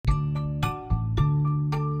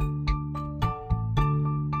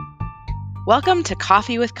Welcome to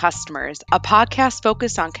Coffee with Customers, a podcast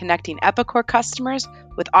focused on connecting Epicor customers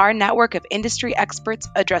with our network of industry experts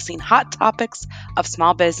addressing hot topics of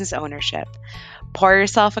small business ownership. Pour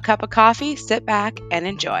yourself a cup of coffee, sit back, and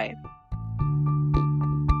enjoy.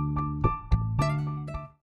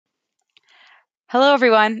 Hello,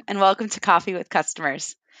 everyone, and welcome to Coffee with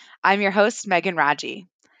Customers. I'm your host, Megan Raji.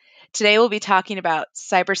 Today, we'll be talking about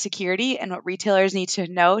cybersecurity and what retailers need to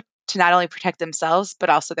know to not only protect themselves, but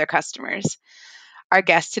also their customers. Our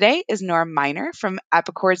guest today is Norm Miner from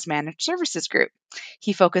Epicor's Managed Services Group.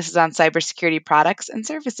 He focuses on cybersecurity products and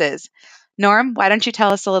services. Norm, why don't you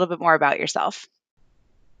tell us a little bit more about yourself?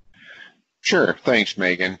 Sure. Thanks,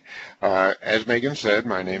 Megan. As Megan said,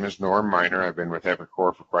 my name is Norm Miner. I've been with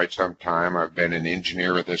Epicor for quite some time. I've been an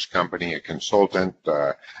engineer with this company, a consultant,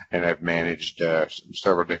 and I've managed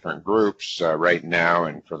several different groups right now.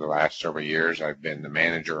 And for the last several years, I've been the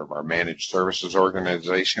manager of our managed services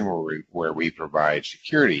organization, where we provide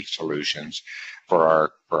security solutions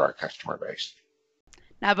for our customer base.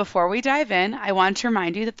 Now, before we dive in, I want to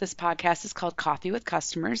remind you that this podcast is called Coffee with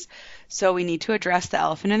Customers, so we need to address the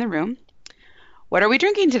elephant in the room. What are we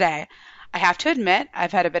drinking today? I have to admit,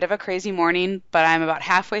 I've had a bit of a crazy morning, but I'm about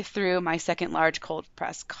halfway through my second large cold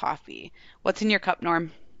press coffee. What's in your cup,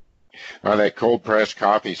 Norm? Well, that cold pressed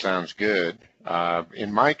coffee sounds good.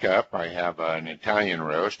 In my cup, I have an Italian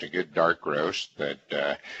roast, a good dark roast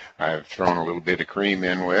that I've thrown a little bit of cream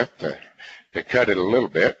in with to cut it a little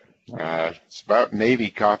bit. It's about Navy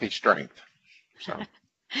coffee strength. So.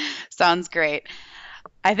 Sounds great.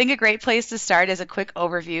 I think a great place to start is a quick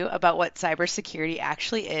overview about what cybersecurity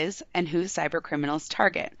actually is and who cybercriminals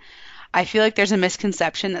target. I feel like there's a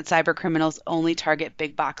misconception that cybercriminals only target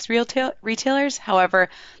big box retailers. However,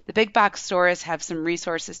 the big box stores have some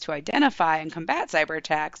resources to identify and combat cyber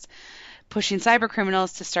attacks, pushing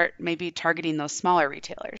cybercriminals to start maybe targeting those smaller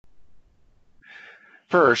retailers.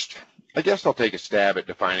 First, I guess I'll take a stab at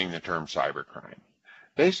defining the term cybercrime.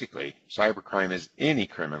 Basically, cybercrime is any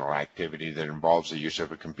criminal activity that involves the use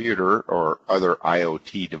of a computer or other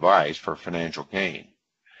IoT device for financial gain.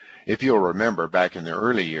 If you'll remember, back in the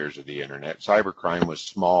early years of the internet, cybercrime was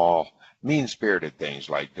small, mean-spirited things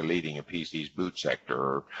like deleting a PC's boot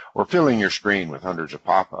sector or filling your screen with hundreds of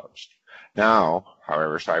pop-ups. Now,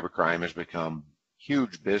 however, cybercrime has become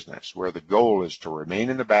huge business where the goal is to remain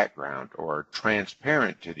in the background or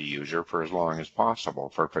transparent to the user for as long as possible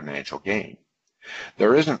for financial gain.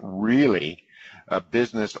 There isn't really a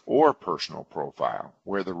business or personal profile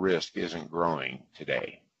where the risk isn't growing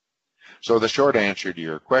today. So the short answer to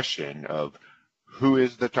your question of who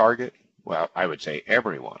is the target? Well, I would say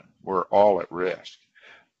everyone. We're all at risk.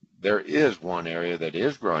 There is one area that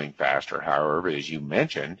is growing faster, however, as you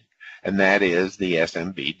mentioned, and that is the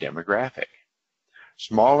SMB demographic.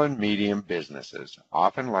 Small and medium businesses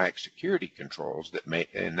often lack security controls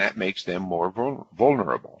and that makes them more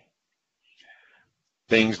vulnerable.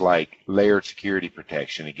 Things like layered security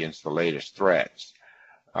protection against the latest threats,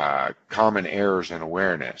 common errors in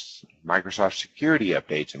awareness, Microsoft security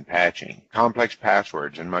updates and patching, complex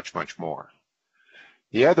passwords, and much, much more.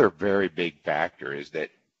 The other very big factor is that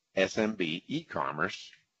SMB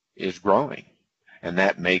e-commerce is growing, and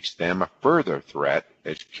that makes them a further threat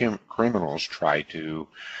as criminals try to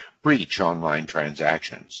breach online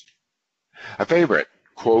transactions. A favorite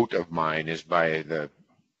quote of mine is by the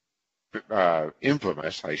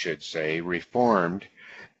infamous, I should say, reformed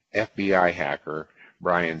FBI hacker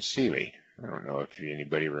Brian Seeley. I don't know if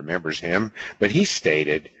anybody remembers him, but he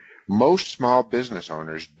stated, most small business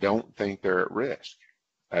owners don't think they're at risk.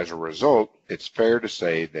 As a result, it's fair to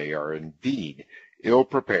say they are indeed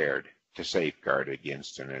ill-prepared to safeguard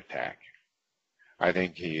against an attack. I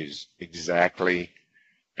think he's exactly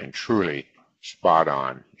and truly spot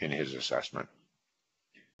on in his assessment.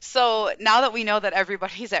 So now that we know that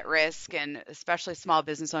everybody's at risk, and especially small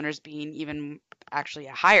business owners being even actually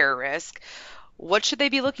a higher risk, what should they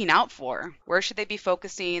be looking out for? Where should they be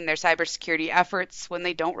focusing their cybersecurity efforts when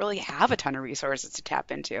they don't really have a ton of resources to tap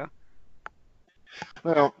into?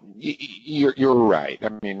 Well, you're right. I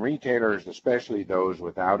mean, retailers, especially those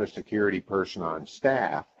without a security person on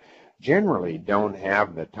staff, generally don't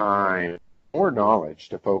have the time or knowledge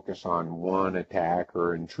to focus on one attack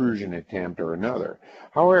or intrusion attempt or another.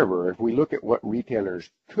 However, if we look at what retailers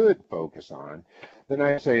could focus on, then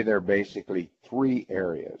I say there are basically three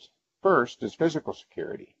areas. First is physical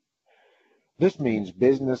security. This means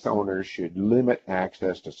business owners should limit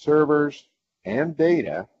access to servers and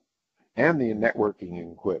data and the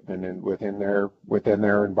networking equipment within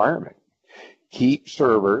their environment. Keep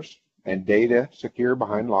servers and data secure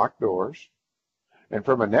behind locked doors. And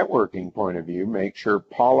from a networking point of view, make sure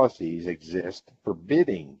policies exist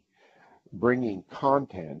forbidding bringing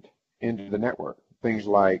content into the network. Things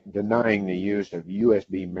like denying the use of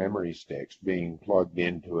USB memory sticks being plugged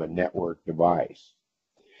into a network device.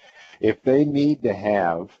 If they need to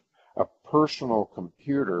have a personal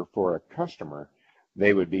computer for a customer,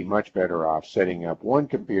 they would be much better off setting up one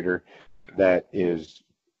computer that is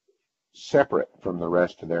separate from the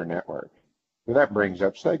rest of their network. So that brings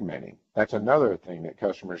up segmenting. That's another thing that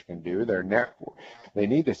customers can do. They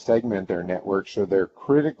need to segment their network so their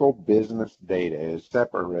critical business data is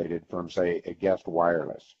separated from, say, a guest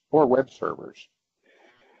wireless or web servers.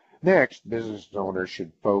 Next, business owners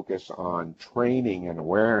should focus on training and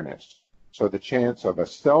awareness so the chance of a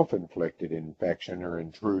self-inflicted infection or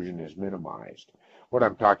intrusion is minimized. What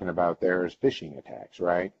I'm talking about there is phishing attacks,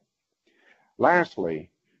 right?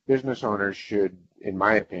 Lastly, business owners should, in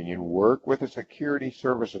my opinion, work with a security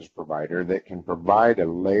services provider that can provide a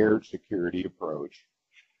layered security approach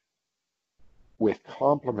with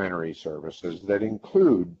complementary services that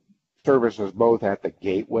include services both at the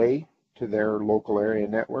gateway to their local area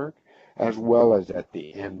network as well as at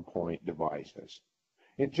the endpoint devices.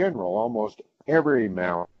 In general, almost every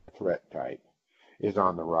malware threat type is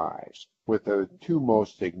on the rise, with the two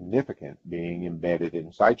most significant being embedded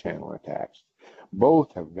in side channel attacks.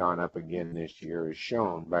 Both have gone up again this year, as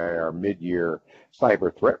shown by our mid-year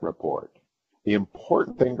cyber threat report. The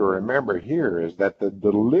important thing to remember here is that the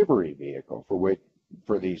delivery vehicle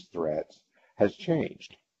for these threats has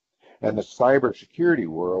changed, and the cybersecurity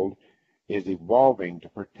world is evolving to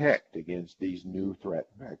protect against these new threat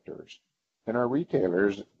vectors. And our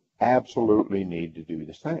retailers absolutely need to do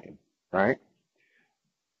the same, right?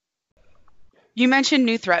 You mentioned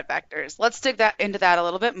new threat vectors. Let's dig into that a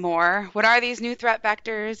little bit more. What are these new threat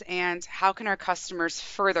vectors and how can our customers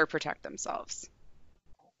further protect themselves?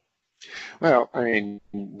 Well, I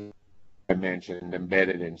mentioned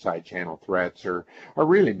embedded inside channel threats are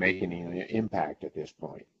really making an impact at this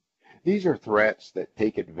point. These are threats that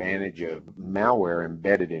take advantage of malware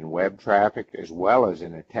embedded in web traffic as well as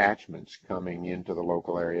in attachments coming into the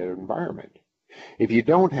local area environment. If you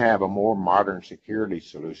don't have a more modern security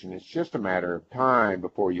solution, it's just a matter of time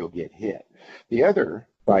before you'll get hit. The other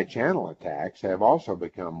side channel attacks have also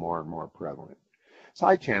become more and more prevalent.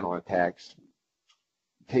 Side channel attacks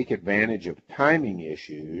take advantage of timing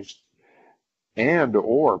issues and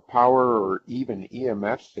or power or even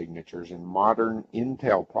EMF signatures in modern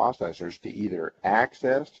Intel processors to either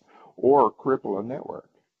access or cripple a network.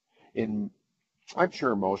 I'm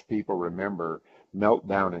sure most people remember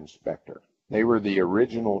Meltdown and Spectre. They were the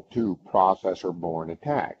original two processor-borne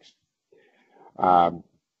attacks.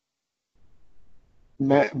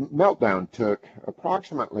 Meltdown took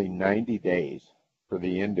approximately 90 days for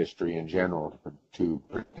the industry in general to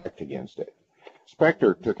protect against it.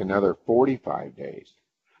 Spectre took another 45 days.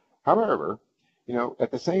 However,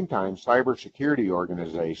 at the same time, cybersecurity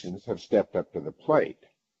organizations have stepped up to the plate,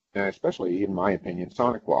 and especially, in my opinion,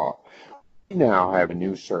 SonicWall. We now have a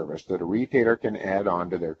new service that a retailer can add on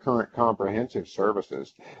to their current comprehensive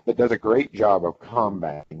services that does a great job of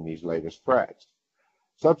combating these latest threats.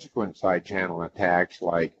 Subsequent side channel attacks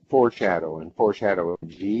like Foreshadow and Foreshadow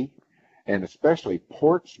G, and especially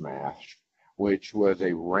Port Smash, which was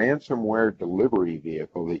a ransomware delivery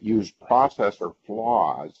vehicle that used processor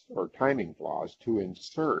flaws or timing flaws to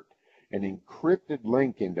insert an encrypted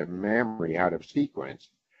link into memory out of sequence,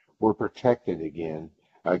 were protected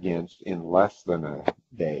against in less than a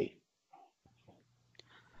day.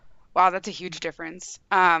 Wow, that's a huge difference.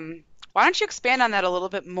 Why don't you expand on that a little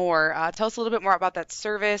bit more? Tell us a little bit more about that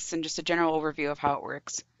service and just a general overview of how it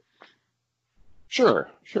works.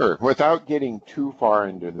 Sure. Without getting too far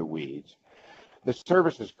into the weeds, the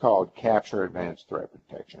service is called Capture Advanced Threat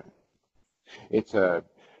Protection. It's a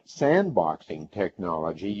sandboxing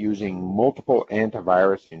technology using multiple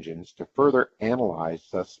antivirus engines to further analyze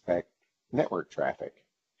suspect network traffic.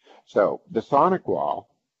 So the SonicWall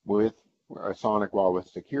with a SonicWall with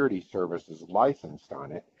security services licensed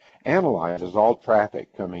on it analyzes all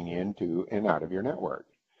traffic coming into and out of your network.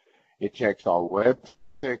 It checks all web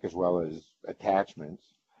traffic as well as attachments,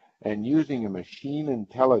 and using a machine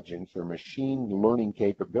intelligence or machine learning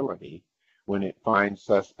capability, when it finds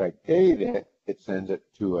suspect data, it sends it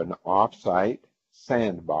to an off-site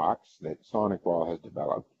sandbox that SonicWall has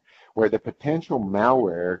developed, where the potential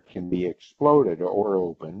malware can be exploded or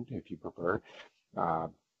opened, if you prefer,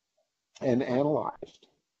 and analyzed.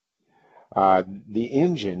 The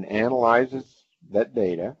engine analyzes that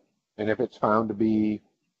data, and if it's found to be,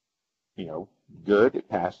 good, it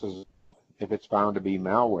passes. If it's found to be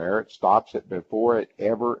malware, it stops it before it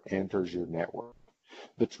ever enters your network.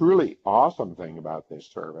 The truly awesome thing about this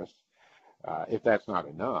service, if that's not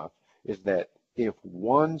enough, is that If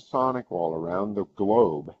one sonic wall around the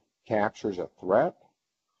globe captures a threat,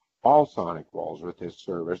 all sonic walls with this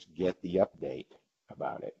service get the update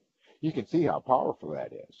about it. You can see how powerful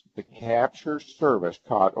that is. The capture service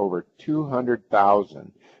caught over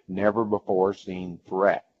 200,000 never before seen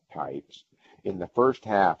threat types in the first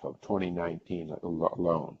half of 2019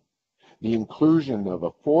 alone. The inclusion of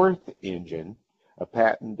a fourth engine, a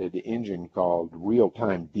patented engine called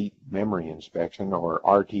Real-Time Deep Memory Inspection, or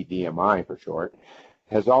RTDMI for short,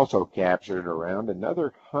 has also captured around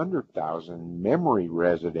another 100,000 memory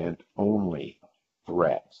resident only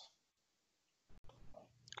threats.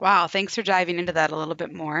 Wow, thanks for diving into that a little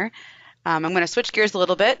bit more. I'm going to switch gears a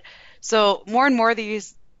little bit. So, more and more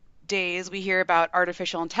these days, we hear about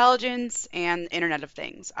artificial intelligence and Internet of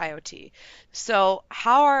Things, IoT. So,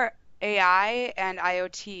 how are AI and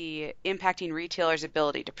IoT impacting retailers'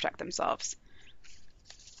 ability to protect themselves?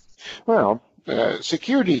 Well,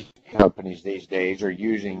 security companies these days are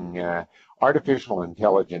using artificial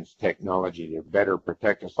intelligence technology to better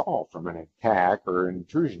protect us all from an attack or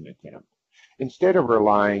intrusion attempt. Instead of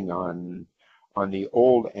relying on the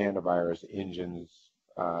old antivirus engines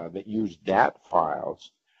that use DAT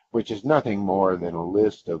files, which is nothing more than a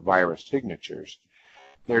list of virus signatures,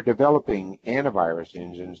 they're developing antivirus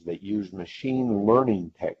engines that use machine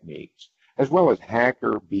learning techniques as well as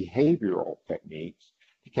hacker behavioral techniques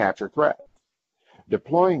to capture threats.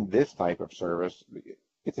 Deploying this type of service,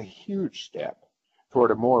 it's a huge step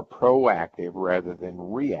toward a more proactive rather than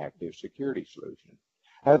reactive security solution.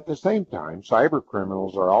 At the same time, cyber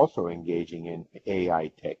criminals are also engaging in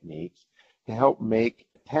AI techniques to help make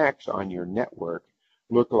attacks on your network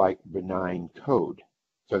look like benign code.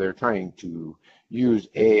 So they're trying to use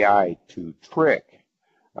AI to trick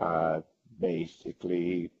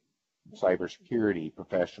basically cybersecurity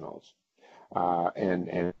professionals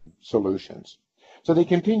and solutions. So they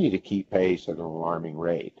continue to keep pace at an alarming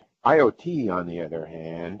rate. IoT, on the other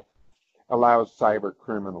hand, allows cyber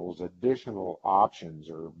criminals additional options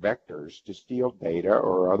or vectors to steal data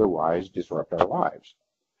or otherwise disrupt our lives.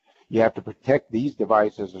 You have to protect these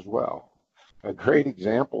devices as well. A great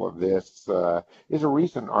example of this is a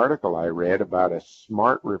recent article I read about a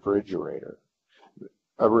smart refrigerator.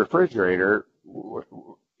 A refrigerator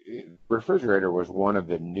was one of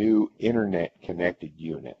the new internet-connected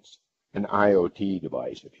units, an IoT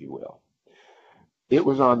device, if you will. It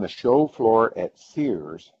was on the show floor at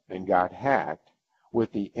Sears and got hacked,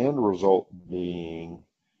 with the end result being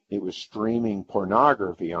it was streaming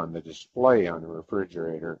pornography on the display on the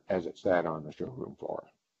refrigerator as it sat on the showroom floor.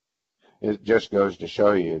 It just goes to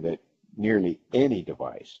show you that nearly any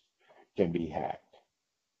device can be hacked.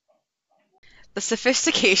 The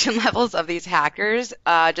sophistication levels of these hackers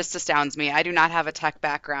just astounds me. I do not have a tech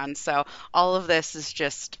background, so all of this is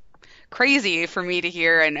just crazy for me to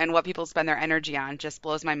hear, and what people spend their energy on just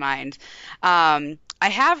blows my mind. I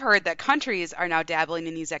have heard that countries are now dabbling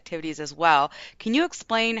in these activities as well. Can you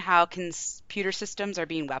explain how computer systems are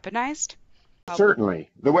being weaponized?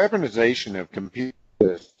 Certainly, the weaponization of computer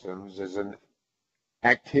systems is an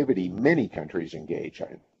activity many countries engage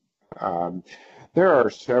in. Um, there are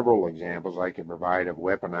several examples I can provide of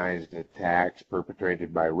weaponized attacks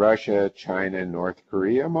perpetrated by Russia, China, North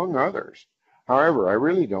Korea, among others. However, I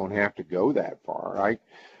really don't have to go that far.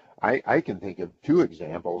 I can think of two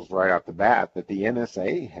examples right off the bat that the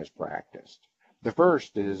NSA has practiced. The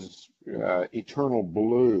first is Eternal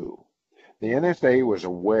Blue. The NSA was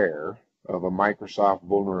aware of a Microsoft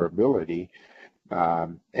vulnerability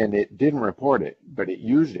and it didn't report it, but it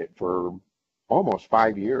used it for almost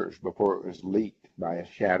 5 years before it was leaked by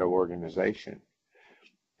a shadow organization.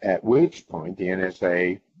 At which point the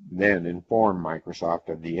NSA then informed Microsoft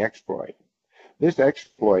of the exploit. This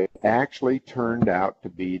exploit actually turned out to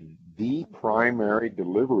be the primary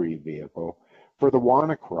delivery vehicle for the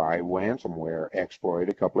WannaCry ransomware exploit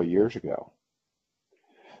a couple of years ago.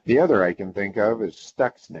 The other I can think of is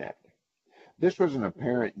Stuxnet. This was an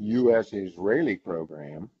apparent U.S.-Israeli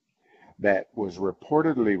program that was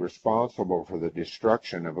reportedly responsible for the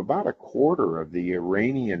destruction of about a quarter of the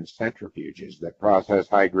Iranian centrifuges that process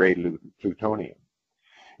high-grade plutonium.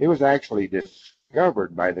 It was actually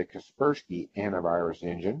discovered by the Kaspersky antivirus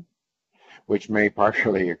engine, which may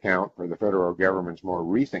partially account for the federal government's more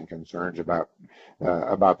recent concerns about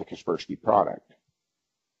the Kaspersky product.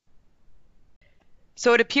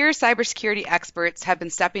 So it appears cybersecurity experts have been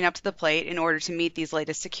stepping up to the plate in order to meet these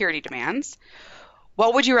latest security demands.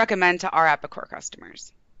 What would you recommend to our Epicor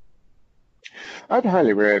customers? I'd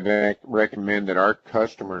highly recommend that our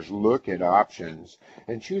customers look at options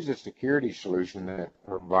and choose a security solution that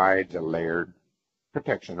provides a layered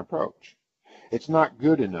protection approach. It's not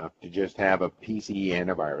good enough to just have a PC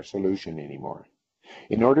antivirus solution anymore.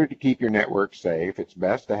 In order to keep your network safe, it's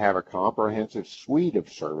best to have a comprehensive suite of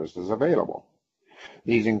services available.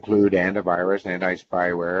 These include antivirus,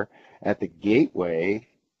 anti-spyware at the gateway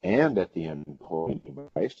and at the endpoint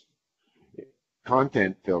device,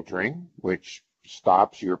 content filtering, which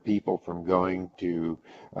stops your people from going to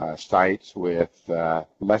sites with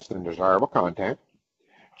less than desirable content,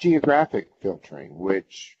 geographic filtering,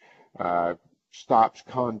 which stops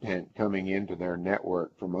content coming into their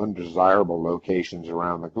network from undesirable locations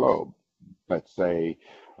around the globe. Let's say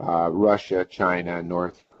Russia, China,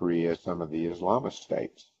 North Korea, some of the Islamist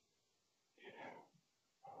states.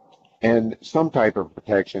 And some type of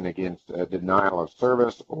protection against denial of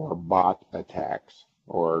service or bot attacks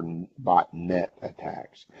or botnet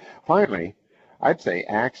attacks. Finally, I'd say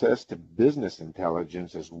access to business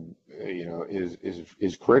intelligence is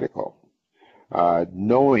critical.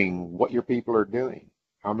 Knowing what your people are doing,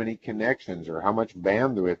 how many connections or how much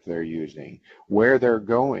bandwidth they're using, where they're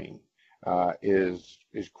going, is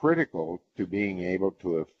critical to being able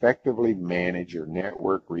to effectively manage your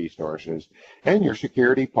network resources and your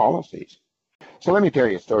security policies. So let me tell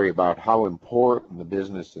you a story about how important the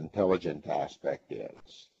business intelligence aspect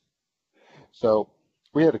is. So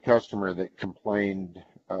we had a customer that complained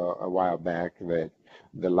a while back that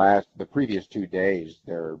the previous 2 days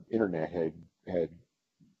their internet had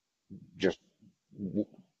just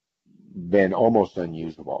been almost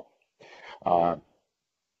unusable.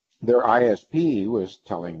 Their ISP was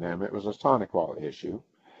telling them it was a SonicWall issue,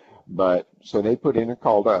 but so they put in a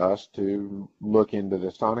call to us to look into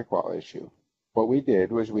the SonicWall issue. What we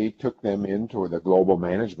did was we took them into the global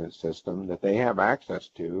management system that they have access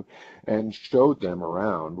to and showed them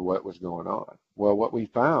around what was going on. Well, what we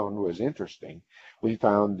found was interesting. We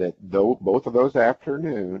found that both of those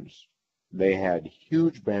afternoons, they had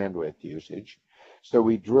huge bandwidth usage. So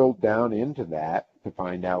we drilled down into that to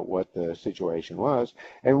find out what the situation was,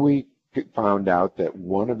 and we found out that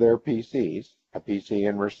one of their PCs, a PC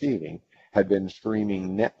in receiving, had been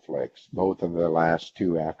streaming Netflix both of the last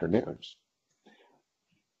 2 afternoons.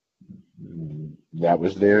 That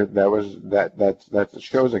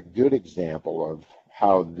shows a good example of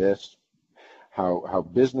how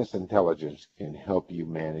business intelligence can help you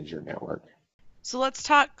manage your network. So let's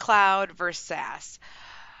talk cloud versus SaaS.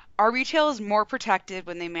 Are retailers more protected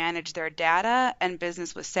when they manage their data and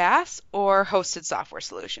business with SaaS or hosted software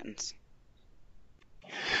solutions?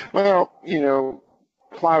 Well,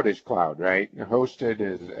 cloud is cloud, right? Hosted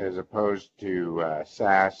is as opposed to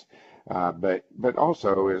SaaS, but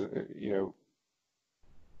also is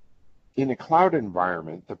in a cloud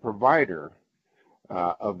environment, the provider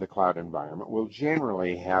of the cloud environment will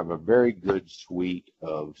generally have a very good suite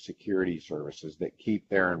of security services that keep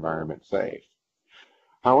their environment safe.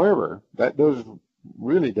 However, that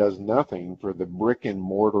really does nothing for the brick and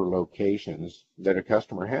mortar locations that a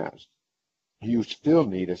customer has. You still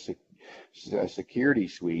need a security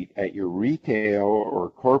suite at your retail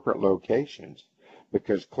or corporate locations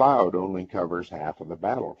because cloud only covers half of the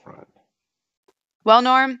battlefront. Well,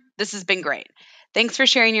 Norm, this has been great. Thanks for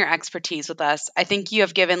sharing your expertise with us. I think you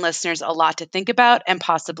have given listeners a lot to think about and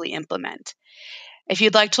possibly implement. If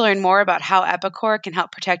you'd like to learn more about how Epicor can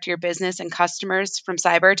help protect your business and customers from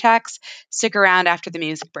cyber attacks, stick around after the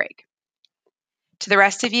music break. To the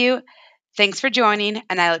rest of you, thanks for joining,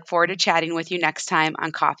 and I look forward to chatting with you next time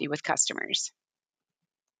on Coffee with Customers.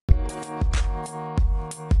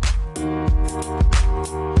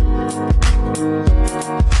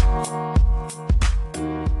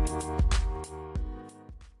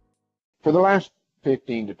 For the last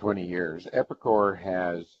 15 to 20 years, Epicor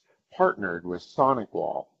has partnered with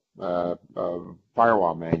SonicWall, a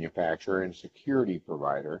firewall manufacturer and security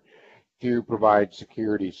provider, to provide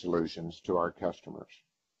security solutions to our customers.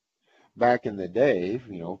 Back in the day,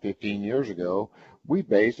 15 years ago, we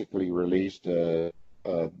basically released a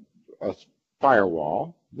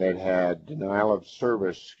firewall that had denial of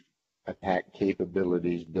service attack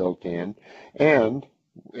capabilities built in, and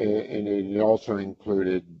it also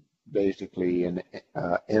included basically an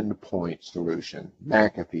endpoint solution.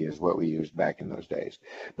 McAfee is what we used back in those days.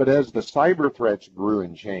 But as the cyber threats grew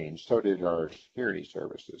and changed, so did our security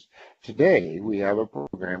services. Today, we have a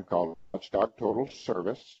program called Watchdog Total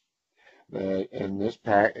Service, and this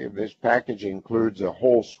package includes a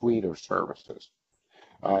whole suite of services.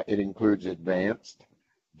 It includes advanced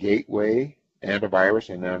gateway, antivirus,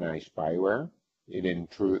 and anti-spyware. It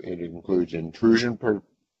includes intrusion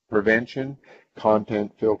prevention,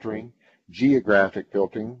 content filtering, geographic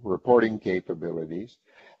filtering, reporting capabilities,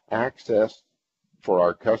 access for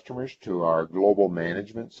our customers to our global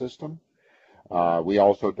management system, We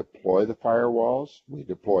also deploy the firewalls. We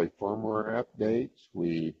deploy firmware updates.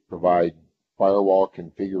 We provide firewall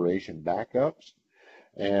configuration backups,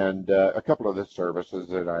 and a couple of the services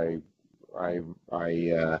that I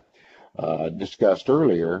discussed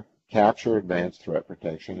earlier, capture, advanced threat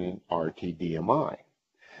protection, and RTDMI.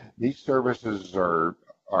 These services are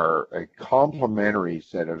a complementary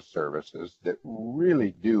set of services that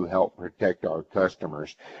really do help protect our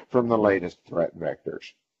customers from the latest threat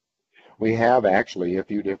vectors. We have actually a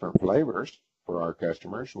few different flavors for our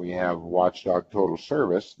customers. We have Watchdog Total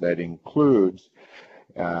Service that includes,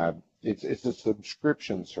 it's a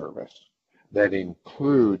subscription service that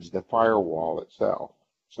includes the firewall itself.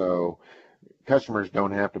 So customers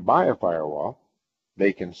don't have to buy a firewall.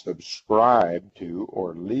 They can subscribe to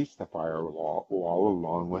or lease the firewall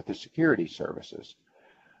along with the security services.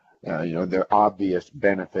 The obvious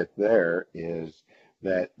benefit there is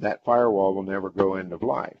that that firewall will never go end of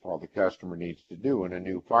life. All the customer needs to do when a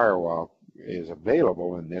new firewall is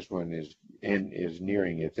available, and this one is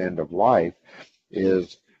nearing its end of life,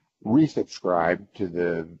 is resubscribe to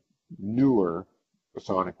the newer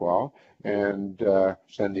SonicWall and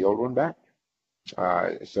send the old one back.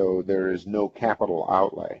 So there is no capital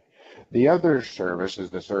outlay. The other service is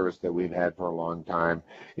the service that we've had for a long time.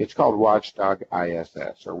 It's called Watchdog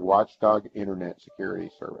ISS, or Watchdog Internet Security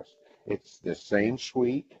Service. It's the same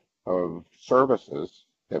suite of services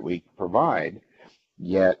that we provide,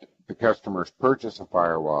 yet the customers purchase a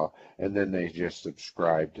firewall and then they just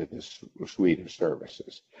subscribe to this suite of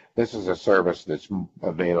services. This is a service that's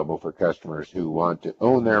available for customers who want to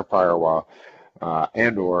own their firewall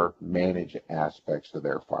and or manage aspects of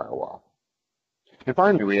their firewall. And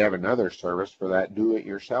finally, we have another service for that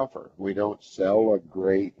do-it-yourselfer. We don't sell a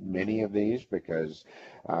great many of these because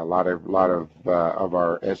a lot of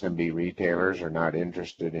our SMB retailers are not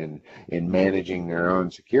interested in managing their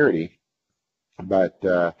own security. But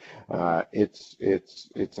it's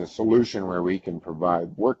a solution where we can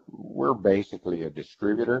provide. We're basically a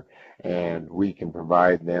distributor, and we can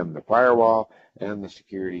provide them the firewall and the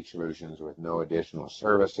security solutions with no additional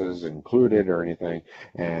services included or anything,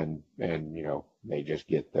 and they just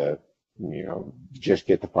get the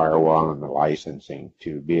firewall and the licensing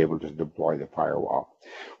to be able to deploy the firewall.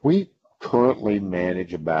 We currently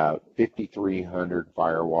manage about 5,300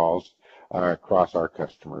 firewalls across our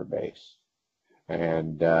customer base.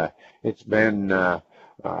 And it's been,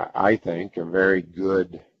 I think, a very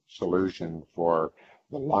good solution for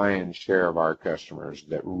the lion's share of our customers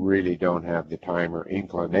that really don't have the time or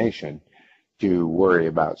inclination to worry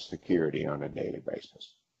about security on a daily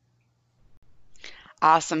basis.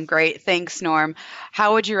 Awesome. Great. Thanks, Norm.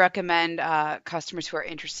 How would you recommend customers who are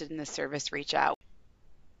interested in this service reach out?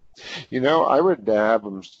 I would have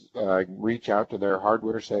them reach out to their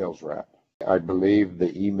hardware sales rep. I believe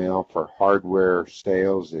the email for hardware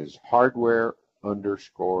sales is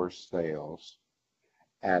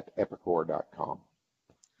hardware_sales@epicor.com.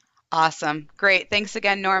 Awesome. Great. Thanks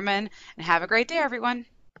again, Norman, and have a great day, everyone.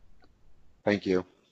 Thank you.